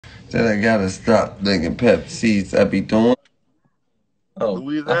Said I gotta stop drinking Pepsi seeds I be doing. Oh,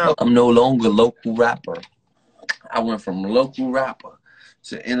 Louisiana. I'm no longer local rapper. I went from local rapper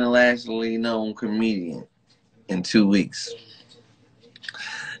to internationally known comedian in 2 weeks.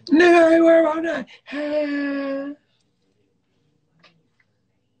 Nigga, I ain't worried about that.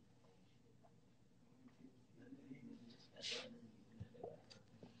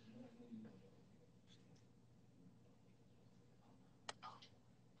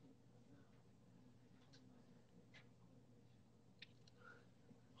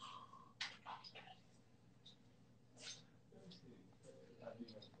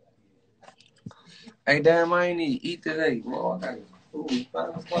 Hey, damn, I ain't need to eat today, bro. I got food.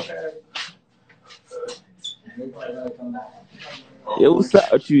 Yo, what's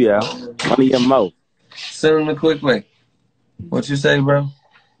up with you, y'all? One of your mouth. Send him the quick way. What you say, bro?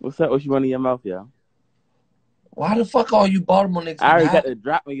 What's up with you, one of your mouth, y'all? Why the fuck all you Baltimore niggas I already high? got to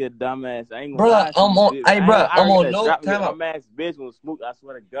drop me, your dumb ass. I ain't gonna Bro, lie to I'm you, on. bitch. Hey, bro, I I'm already got on to no drop me, time my out. man's bitch won't smoke, I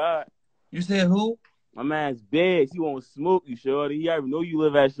swear to God. You said who? My man's bitch, he won't smoke you, shorty. He already know you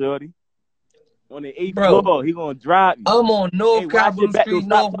live at shorty. On the 8th Bro, floor, he gonna drop you. I'm on Hey, North watch your Cobble back, don't Street,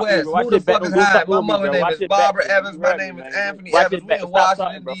 stop talking to me, bro. Northwest. Watch Who the your back, fuck is don't high? start My with me, mother bro. name Watch is your back, Barbara bro. Evans. You My heard me, name is man. Anthony Watch your Evans. We back, in don't stop talking,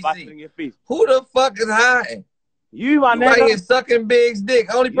 Washington, bro. Stop D.C. in your face. Who the fuck is high? You, my You right here nigga. sucking Big's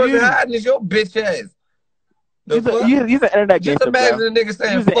dick. Only person You. hiding is your bitch ass. The fuck? You's an internet Just gangster, imagine bro. a nigga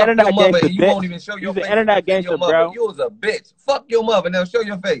saying You's an fuck your internet mother gangster, and you won't bitch. even show your You's an face to internet defend your gangster, mother. bro. You was a bitch. Fuck your mother. Now show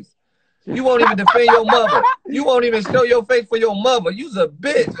your face. You won't even defend your mother. You won't even show your face for your mother. You's a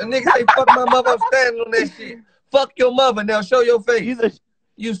bitch. A nigga say fuck my mother. I'm standing on that shit. Fuck your mother. Now show your face.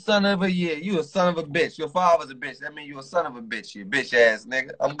 You son of a You a son of a bitch. Your father's a bitch. That means you a son of a bitch. You bitch ass nigga.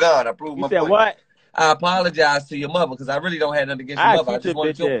 I'm gone. I proved You my said point. what? I apologize to your mother because I really don't have nothing against your I mother. I shoot just your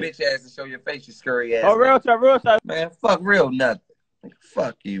wanted bitch your ass. bitch ass to show your face, you scurry ass Oh, real nigga. talk, real talk. Man, fuck real nothing.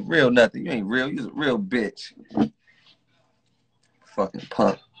 Fuck you. Real nothing. You ain't real. You's a real bitch. Fucking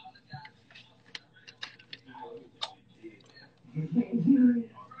punk.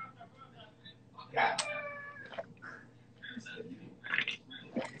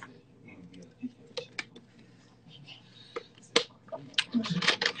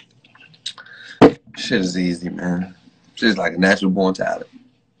 Shit is easy, man. Shit's like a natural born talent.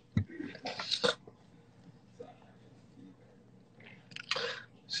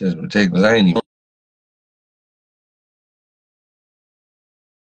 Shit's ridiculous. I ain't even.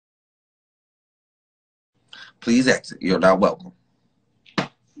 Please exit. You're not welcome.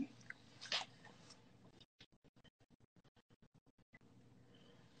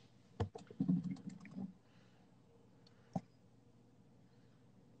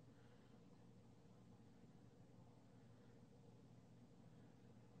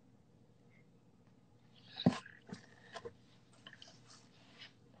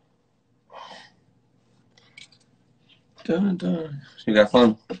 Dun, dun. You got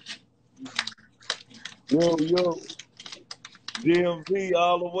fun? Yo. DMV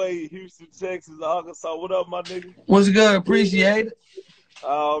all the way, Houston, Texas, Arkansas. What up, my nigga? What's good? Appreciate it.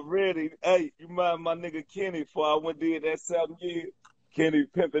 Already. Hey, you mind my nigga Kenny before I went did that 7 years? Kenny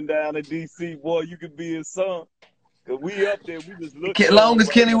pimping down in DC, boy, you could be his son. Cause we up there, we just looking at Long him as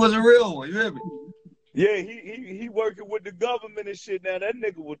right Kenny now. was a real one, you hear me? Yeah, he working with the government and shit now. That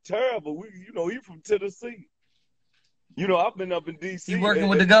nigga was terrible. He from Tennessee. I've been up in DC. You working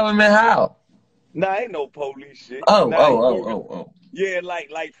with the government how? Nah, ain't no police shit. Oh. Yeah,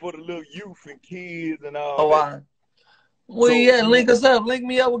 like for the little youth and kids and all Oh, that. Well, yeah, link us up. Link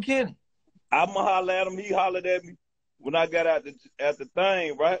me up with Kenny. I'ma holler at him. He hollered at me when I got out at the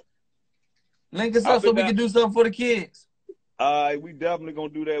thing, right? Link us up so we can do something for the kids. All right, we definitely gonna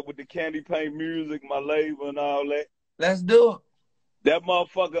do that with the Candy Paint Music, my label and all that. Let's do it. That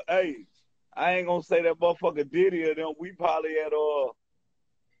motherfucker, hey, I ain't gonna say that motherfucker Diddy or them. We probably at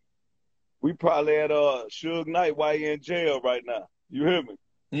Suge Knight while he in jail right now. You hear me?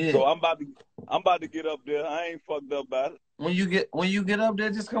 Yeah. So I'm about to get up there. I ain't fucked up about it. When you get up there,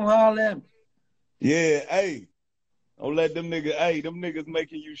 just come holler at me. Yeah, hey. Don't let them niggas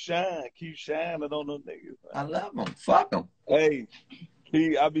making you shine. Keep shining on them niggas. Man. I love them. Fuck them. Hey,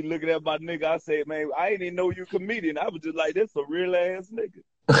 I be looking at my nigga. I say, man, I ain't even know you comedian. I was just like, this a real ass nigga.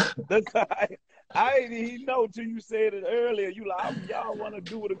 That's I ain't even know till you said it earlier. You like, y'all want to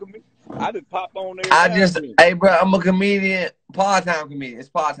do with a comedian? I just pop on there. Hey, bro, I'm a comedian, part-time comedian. It's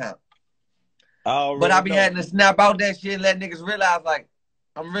part-time. But I be having to snap out that shit and let niggas realize, like,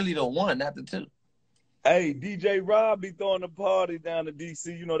 I'm really the one, not the two. Hey, DJ Rob be throwing a party down to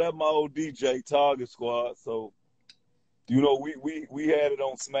DC. You know, that my old DJ, Target Squad. So You know, we had it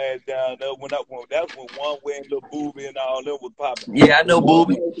on SmackDown. That's when One Way and Lil Booby and all them was popping. Yeah, I know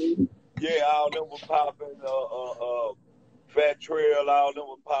Booby. Yeah, all them was popping. Fat Trail, all them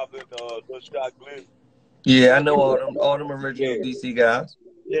was popping. The Shot Glizzy. Yeah, I know all them original Yeah, DC guys.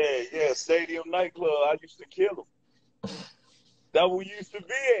 yeah. Stadium nightclub. I used to kill them. That we used to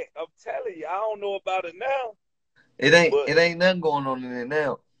be at. I'm telling you, I don't know about it now. It ain't nothing going on in there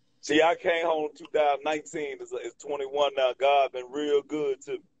now. See, I came home in 2019. It's 21 now. God been real good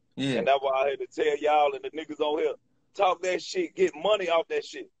to me. Yeah. And that's why I had to tell y'all and the niggas on here, talk that shit, get money off that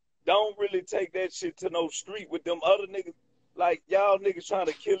shit. Don't really take that shit to no street with them other niggas. Like, y'all niggas trying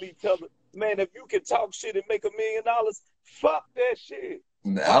to kill each other. Man, if you can talk shit and make $1 million, fuck that shit.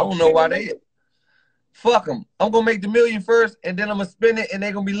 I don't know why they... Fuck them. I'm going to make the million first, and then I'm going to spend it, and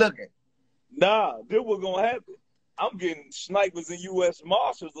they going to be looking. Nah, this what's going to happen. I'm getting snipers and U.S.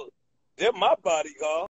 Marshals. They're my bodyguard.